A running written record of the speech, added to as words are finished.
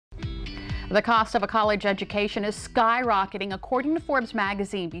The cost of a college education is skyrocketing. According to Forbes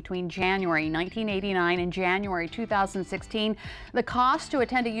magazine, between January 1989 and January 2016, the cost to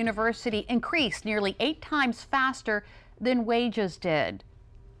attend a university increased nearly 8 times faster than wages did.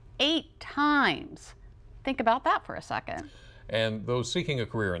 8 times. Think about that for a second. And those seeking a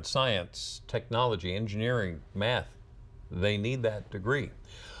career in science, technology, engineering, math, they need that degree.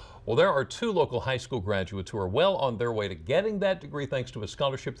 Well, there are 2 local high school graduates who are well on their way to getting that degree thanks to a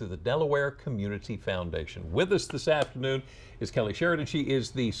scholarship through the Delaware Community Foundation. With us this afternoon is Kelly Sheridan. She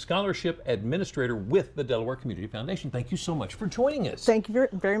is the scholarship administrator with the Delaware Community Foundation. Thank you so much for joining us. Thank you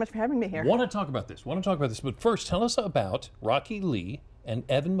very much for having me here. Want to talk about this. But first, tell us about Rocky Lee and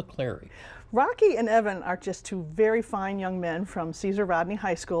Evan McClary. Rocky and Evan are just 2 very fine young men from Caesar Rodney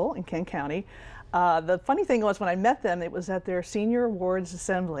High School in Kent County. The funny thing was, when I met them, it was at their senior awards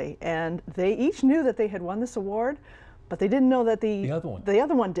assembly, and they each knew that they had won this award, but they didn't know that the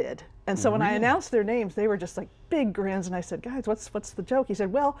other one did. And so when I announced their names, they were just like big grins, and I said, "Guys, what's the joke?" He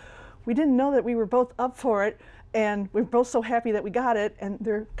said, "Well, we didn't know that we were both up for it, and we're both so happy that we got it," and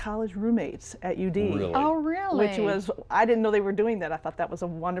they're college roommates at UD. Really? Oh, really? Which was, I didn't know they were doing that. I thought that was a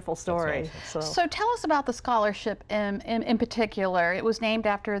wonderful story. Awesome. So tell us about the scholarship in particular. It was named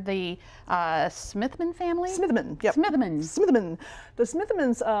after the Smithman family? Smithman, yep. Smithman. The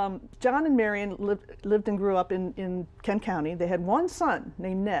Smithmans, John and Marion lived and grew up in Kent County. They had one son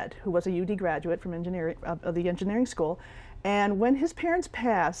named Ned, who was a UD graduate from engineering, of the engineering school. And when his parents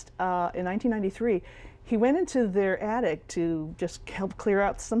passed in 1993, he went into their attic to just help clear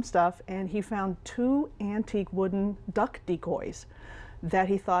out some stuff, and he found 2 antique wooden duck decoys that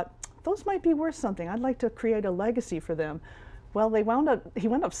he thought, those might be worth something. I'd like to create a legacy for them. Well, he wound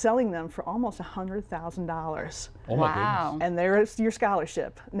up selling them for almost $100,000. Oh my goodness. And there's your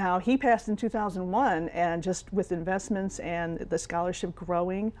scholarship. Now, he passed in 2001, and just with investments and the scholarship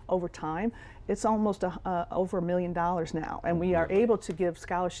growing over time, it's almost over $1 million now. And we are able to give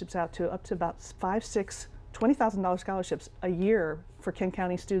scholarships out to up to about $20,000 scholarships a year for Kent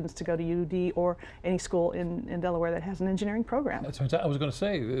County students to go to UD or any school in Delaware that has an engineering program. That's what I was going to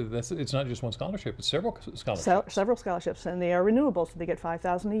say. It's not just one scholarship, it's several scholarships. Several scholarships, and they are renewable, so they get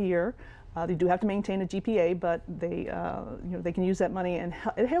 $5,000 a year. They do have to maintain a GPA, but they, they can use that money, and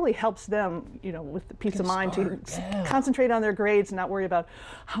it really helps them, with the peace of mind to concentrate on their grades and not worry about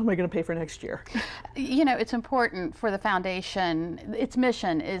how am I going to pay for next year. It's important for the foundation. Its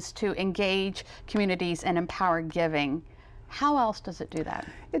mission is to engage communities and empower giving. How else does it do that?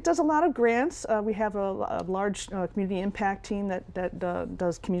 It does a lot of grants. We have a large community impact team that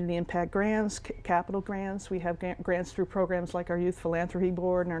does community impact grants, capital grants. We have grants through programs like our Youth Philanthropy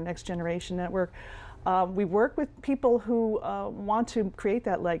Board and our Next Generation Network. We work with people who want to create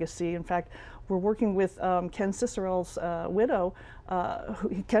that legacy. In fact, we're working with Ken Cicerel's widow,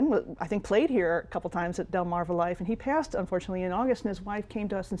 who Ken, I think, played here a couple times at Delmarva Life, and he passed, unfortunately, in August, and his wife came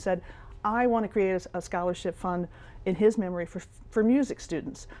to us and said, I want to create a scholarship fund in his memory for music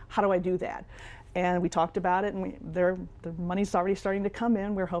students. How do I do that? And we talked about it, and the money's already starting to come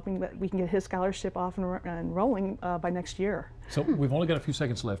in. We're hoping that we can get his scholarship off and rolling by next year. So we've only got a few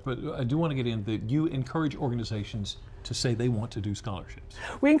seconds left, but I do want to get in that you encourage organizations to say they want to do scholarships.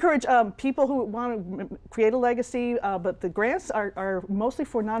 We encourage people who want to create a legacy, but the grants are mostly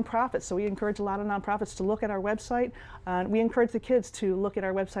for nonprofits, so we encourage a lot of nonprofits to look at our website. We encourage the kids to look at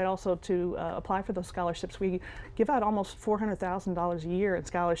our website also to apply for those scholarships. We give out almost $400,000 a year in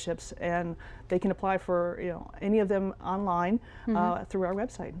scholarships, and they can apply for any of them online through our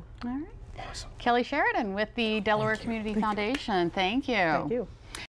website. All right. Awesome. Kelly Sheridan with the Delaware Community Foundation. Thank you. Thank you.